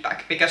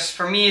feedback, because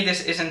for me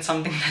this isn't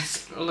something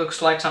that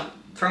looks like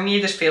for me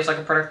this feels like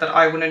a product that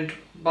I wouldn't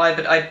buy,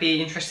 but I'd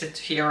be interested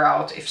to hear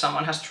out if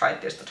someone has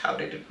tried this, that how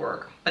did it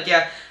work. But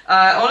yeah,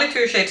 only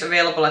two shades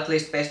available, at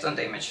least based on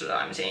the image that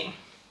I'm seeing.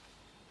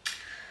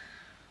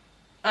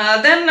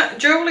 Then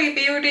Jolie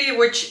Beauty,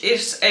 which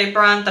is a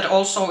brand that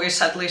also is,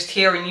 at least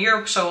here in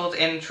Europe, sold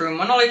through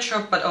Monolith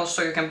Shop, but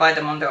also you can buy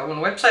them on their own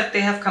website.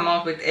 They have come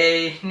out with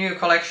a new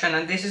collection,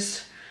 and this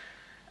is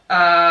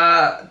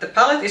the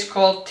palette is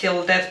called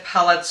Till Death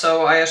palette,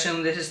 so I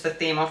assume this is the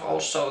theme of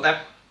also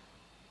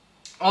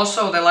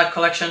the like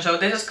collection. So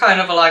this is kind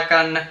of like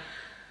an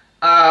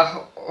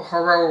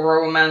horror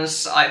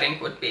romance, I think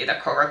would be the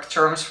correct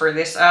terms for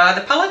this.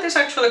 The palette is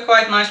actually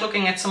quite nice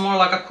looking. It's more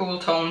like a cool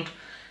toned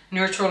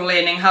neutral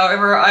leaning.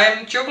 However,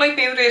 Jolie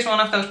Beauty is one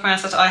of those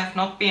brands that I have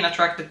not been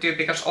attracted to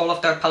because all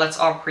of their palettes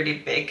are pretty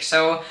big.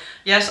 So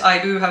yes, I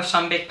do have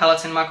some big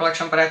palettes in my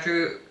collection, but I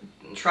do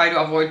try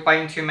to avoid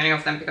buying too many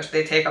of them because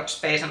they take up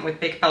space, and with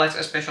big palettes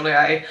especially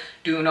I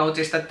do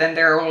notice that then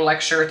there are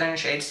like certain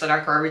shades that I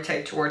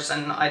gravitate towards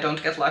and I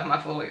don't get like my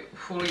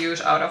full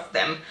use out of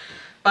them.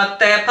 But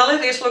the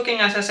palette is looking,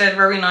 as I said,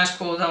 very nice,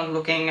 cool tone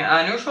looking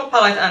neutral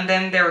palette, and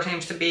then there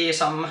seems to be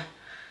some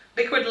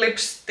liquid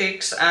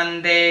lipsticks,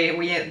 and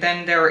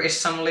then there is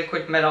some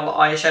liquid metal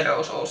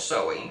eyeshadows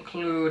also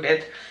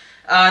included.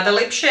 The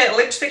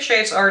lipstick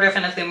shades are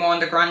definitely more on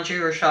the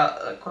grungier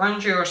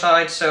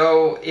side,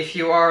 so if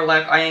you are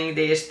like eyeing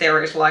these,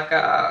 there is like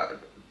a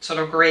sort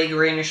of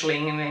grey-greenish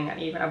leaning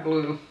and even a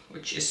blue,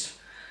 which is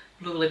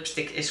blue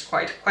lipstick is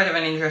quite of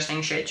an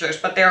interesting shade choice.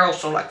 But there are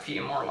also like a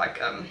few more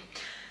like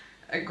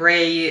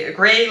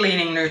grey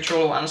leaning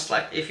neutral ones,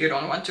 like if you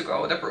don't want to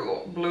go the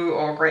blue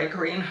or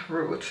grey-green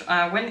route.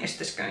 When is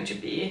this going to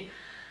be?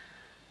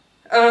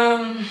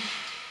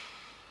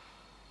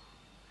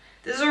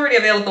 This is already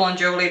available on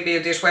Jolie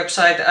Beauty's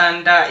website,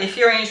 and if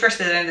you're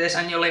interested in this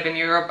and you live in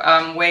Europe,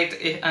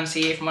 wait and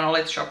see if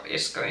Monolith Shop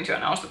is going to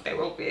announce that they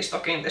will be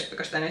stocking this,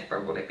 because then it's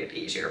probably a bit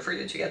easier for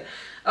you to get.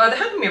 The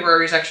hand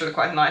mirror is actually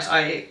quite nice.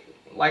 I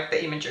like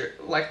the image,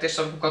 like this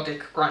sort of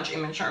gothic grunge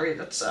imagery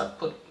that's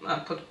put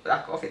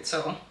back of it,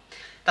 so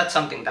that's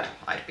something that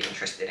I'd be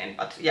interested in.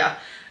 But yeah,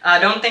 I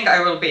don't think I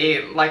will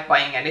be like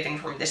buying anything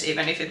from this,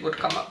 even if it would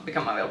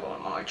become available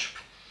on Monolith Shop.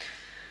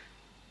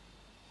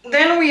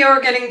 Then we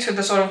are getting to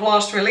the sort of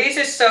last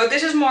releases, so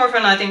this is more of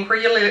an, I think,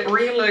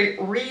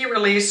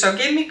 re-release. So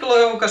Give Me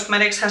Glow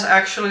Cosmetics has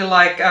actually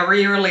like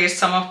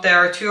re-released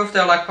two of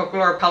their like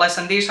popular palettes,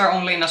 and these are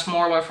only in a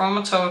smaller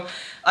format. So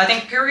I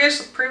think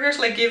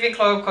previously Give Me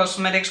Glow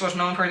Cosmetics was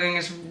known for doing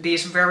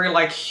these very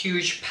like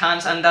huge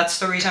pans, and that's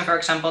the reason, for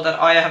example, that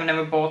I have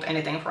never bought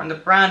anything from the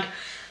brand.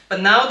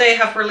 But now they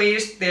have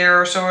released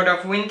their sort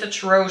of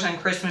Vintage Rose and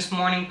Christmas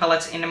Morning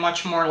palettes in a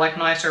much more like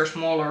nicer,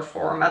 smaller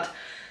format.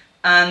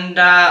 And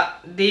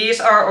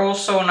these are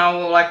also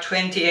now like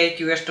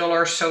 $28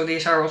 US, so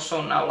these are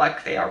also now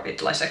like they are a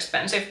bit less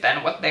expensive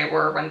than what they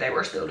were when they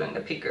were still doing the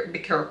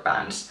bigger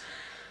pans.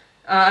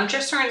 I'm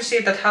just trying to see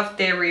that have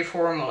they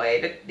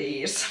reformulated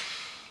these.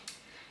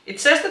 It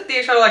says that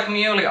these are like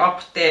newly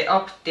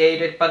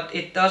updated, but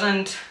it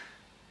doesn't.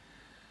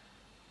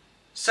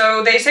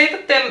 So they say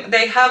that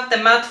they have the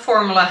matte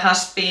formula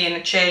has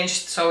been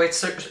changed, so it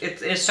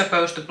is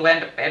supposed to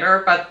blend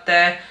better, but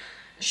the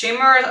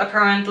shimmers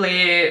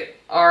apparently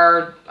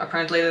are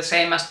the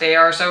same as they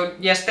are. So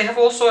yes, they have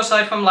also,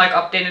 aside from like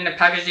updating the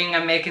packaging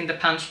and making the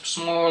pans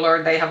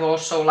smaller, they have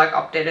also like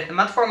updated the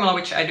matte formula,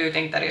 which I do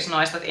think that is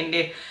nice that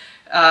indie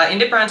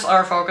brands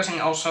are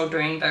focusing also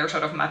doing their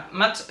sort of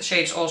matte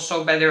shades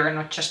also better and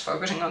not just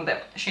focusing on the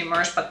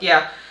shimmers. But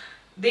yeah,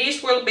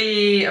 these will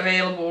be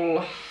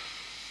available,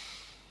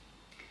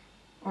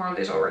 or are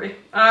these already?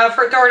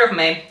 For 3rd of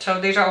May, so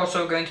these are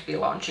also going to be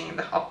launching in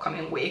the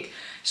upcoming week.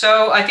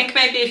 So I think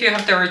maybe if you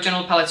have the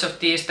original palettes of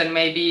these, then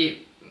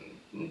maybe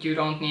you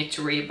don't need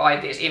to re-buy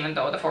these, even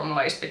though the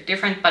formula is a bit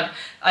different. But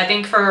I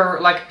think for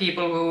like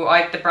people who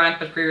like the brand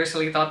but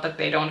previously thought that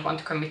they don't want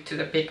to commit to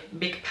the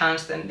big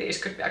pans, then these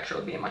could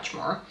actually be much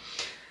more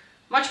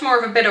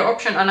of a better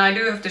option. And I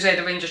do have to say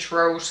the Vintage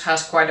Rose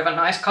has quite of a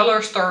nice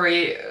color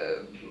story,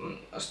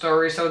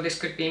 so this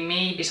could be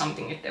maybe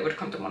something if they would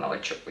come to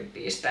Monolith shop with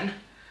these, then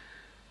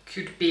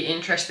could be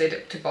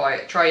interested to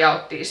try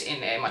out these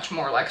in a much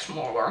more like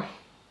smaller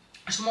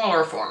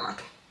format.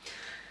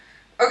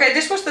 Okay,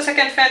 this was the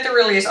second Fenty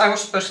release. I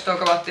was supposed to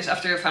talk about this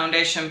after the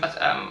foundation, but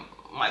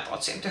my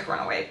thoughts seemed to run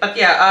away. But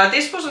yeah,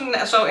 this was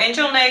so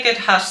Angel Naked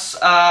has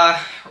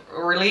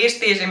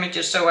released these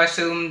images, so I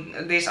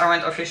assume these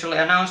aren't officially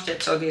announced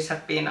yet, so these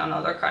have been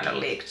another kind of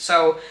leaked.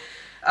 So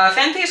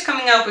Fenty is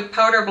coming out with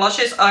powder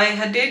blushes.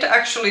 I did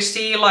actually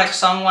see like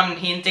someone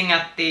hinting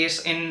at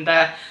these in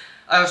the.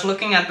 I was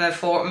looking at the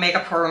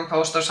makeup forum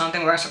post or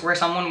something where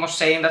someone was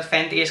saying that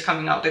Fenty is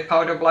coming out with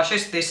powder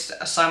blushes this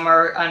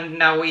summer, and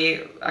now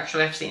we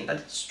actually have seen that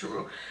it's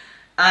true.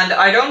 And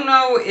I don't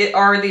know,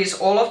 are these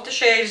all of the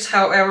shades?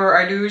 However,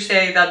 I do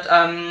say that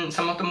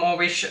some of the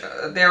mauvish,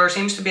 there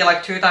seems to be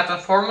like 2 types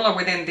of formula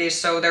within these,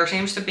 so there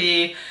seems to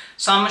be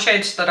some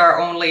shades that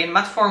are only in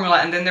matte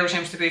formula, and then there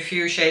seems to be a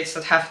few shades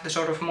that have the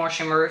sort of more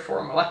shimmery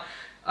formula.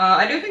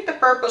 I do think the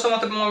some of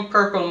the more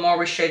purple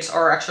mauvish shades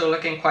are actually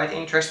looking quite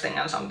interesting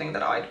and something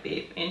that I'd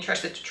be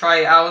interested to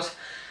try out.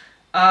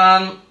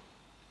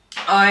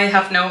 I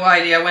have no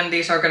idea when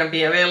these are going to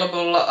be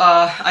available.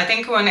 I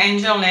think when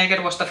Angel Naked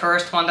was the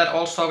first one that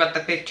also got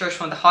the pictures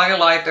from the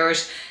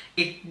highlighters,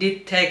 it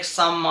did take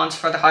some months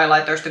for the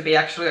highlighters to be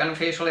actually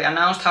unofficially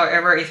announced.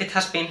 However, if it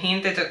has been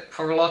hinted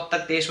for a lot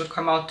that these would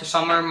come out to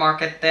summer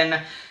market,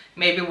 then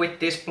maybe with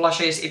these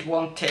blushes it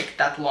won't take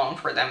that long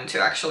for them to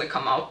actually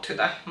come out to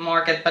the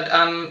market. But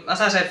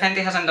as I said,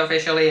 Fenty hasn't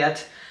officially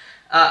yet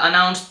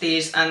announced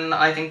these, and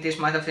I think these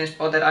might have been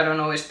spotted. I don't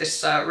know, is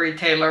this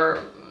retailer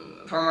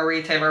from a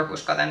retailer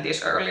who's gotten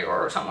these early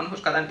or someone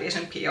who's gotten these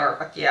in PR,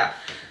 but yeah.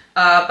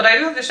 But I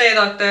do have to say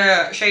that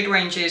the shade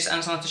ranges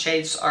and some of the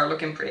shades are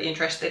looking pretty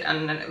interesting,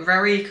 and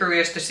very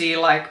curious to see,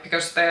 like,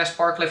 because the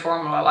sparkly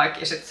formula,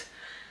 like, is it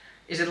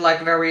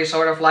like very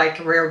sort of like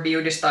Rare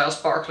Beauty style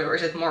sparkly, or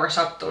is it more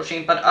subtle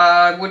sheen? But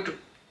I will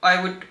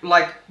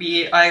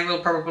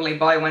probably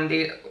buy when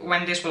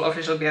this will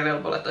officially be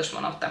available at this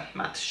one of the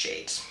matte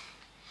shades.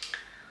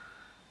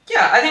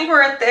 Yeah, I think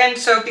we're at the end.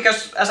 So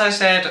because, as I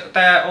said,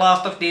 the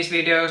last of these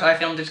videos I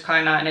filmed it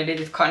kinda and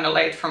edited kinda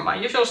late from my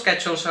usual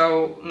schedule,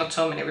 so not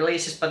so many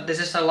releases, but this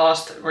is the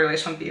last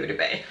release from Beauty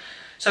Bay.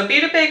 So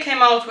Beauty Bay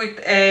came out with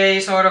a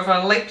sort of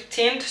a lip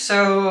tint.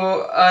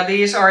 So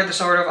these are the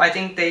sort of, I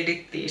think they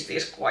did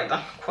these quite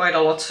a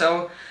lot.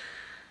 So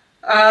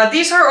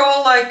these are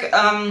all like,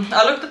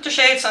 I looked at the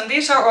shades, and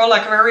these are all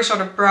like very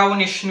sort of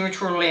brownish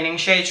neutral leaning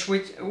shades,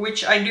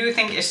 which I do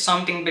think is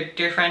something a bit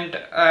different,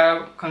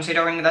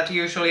 considering that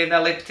usually the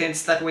lip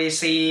tints that we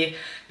see,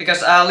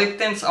 because lip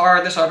tints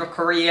are the sort of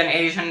Korean,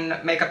 Asian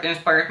makeup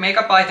inspired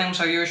makeup items,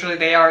 so usually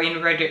they are in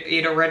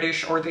either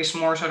reddish or these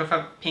more sort of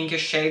a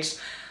pinkish shades.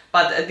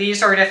 But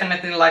these are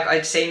definitely like,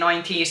 I'd say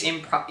 90s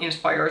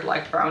inspired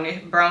like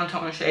brown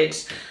tone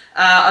shades.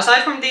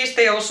 Aside from these,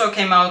 they also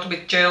came out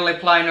with gel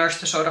lip liners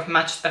to sort of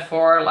match the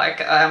 4 like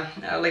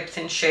lip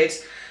tint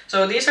shades.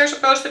 So these are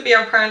supposed to be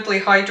apparently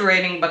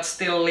hydrating but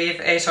still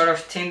leave a sort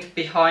of tint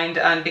behind,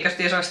 and because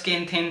these are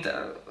skin tint,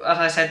 as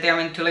I said, they're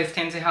meant to leave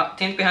tint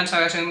behind, so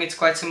I assume it's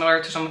quite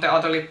similar to some of the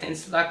other lip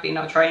tints that I've been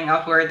now trying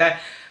out, where the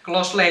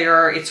gloss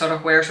layer, it sort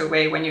of wears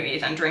away when you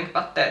eat and drink,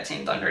 but the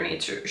tint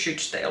underneath should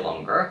stay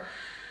longer.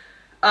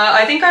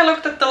 I think I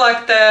looked at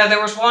there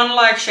was one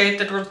like shade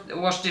that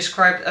was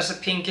described as a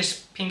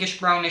pinkish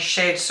brownish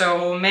shade,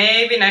 so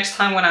maybe next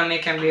time when I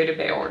make a Beauty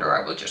Bay order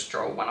I will just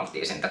throw one of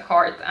these in the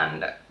cart,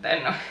 and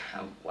then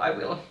I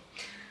will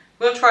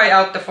try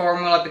out the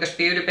formula, because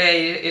Beauty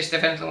Bay is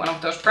definitely one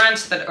of those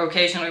brands that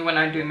occasionally when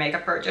I do make a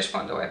purchase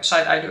from the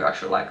website I do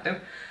actually like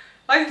to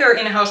like their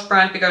in-house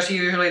brand because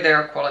usually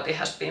their quality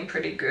has been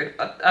pretty good.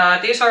 But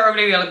these are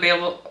already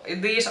available.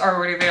 These are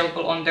already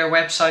available on their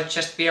website.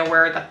 Just be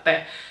aware that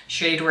the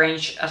shade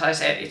range, as I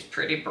said, is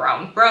pretty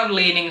brown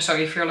leaning. So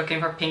if you're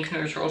looking for pink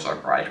neutrals or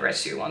bright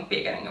reds, you won't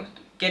be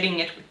getting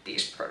it with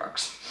these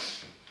products.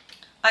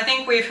 I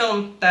think we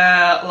filmed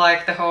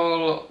the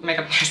whole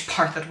makeup news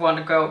part at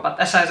one go,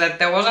 but as I said,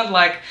 there wasn't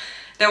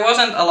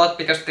a lot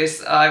because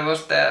as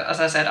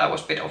I said, I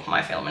was a bit off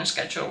my filming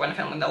schedule when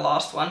filming the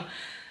last one.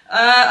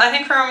 I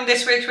think from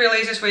this week's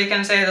releases we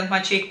can say that my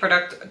cheek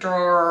product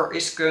drawer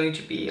is going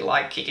to be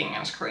like kicking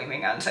and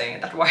screaming and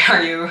saying that why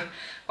are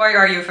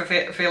you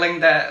filling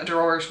the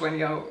drawers when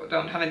you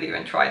haven't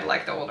even tried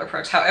like the older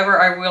products.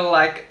 However, I will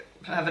like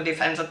have a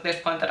defense at this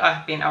point that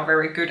I've been now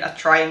very good at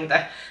trying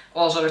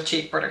also the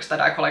cheek products that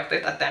I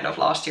collected at the end of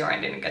last year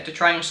and didn't get to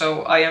try them,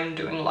 so I am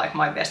doing like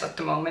my best at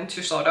the moment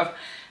to sort of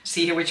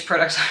see which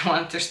products I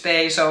want to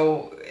stay.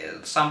 So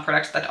some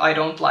products that I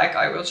don't like,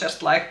 I will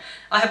just I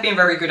have been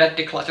very good at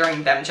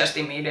decluttering them just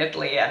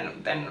immediately,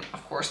 and then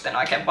of course then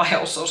I can buy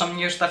also some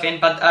new stuff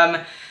in. But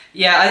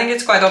yeah, I think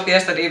it's quite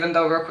obvious that even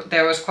though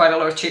there was quite a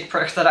lot of cheap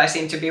products that I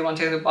seem to be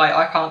wanting to buy,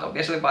 I can't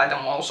obviously buy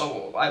them all,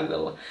 so I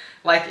will,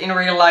 like in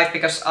real life,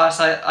 because as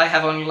I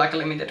have only like a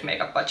limited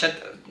makeup budget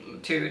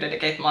to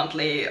dedicate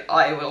monthly,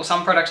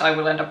 some products I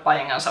will end up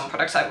buying and some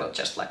products I will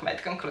just like make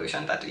the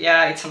conclusion that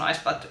yeah, it's nice,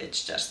 but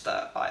it's just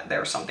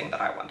there's something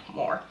that I want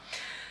more.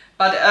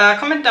 But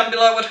comment down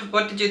below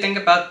what did you think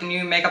about the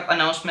new makeup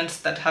announcements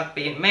that have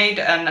been made,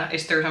 and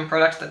is there some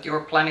products that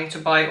you're planning to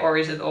buy, or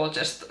is it all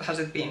just, has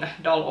it been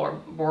dull or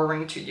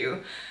boring to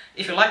you?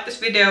 If you like this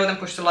video, then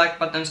push the like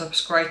button,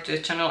 subscribe to the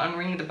channel and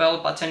ring the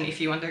bell button if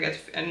you want to get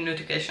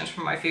notifications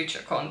from my future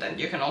content.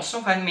 You can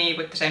also find me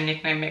with the same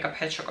nickname, Makeup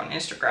Hedgehog, on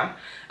Instagram.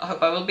 I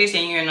hope I will be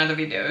seeing you in another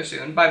video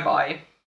soon. Bye bye!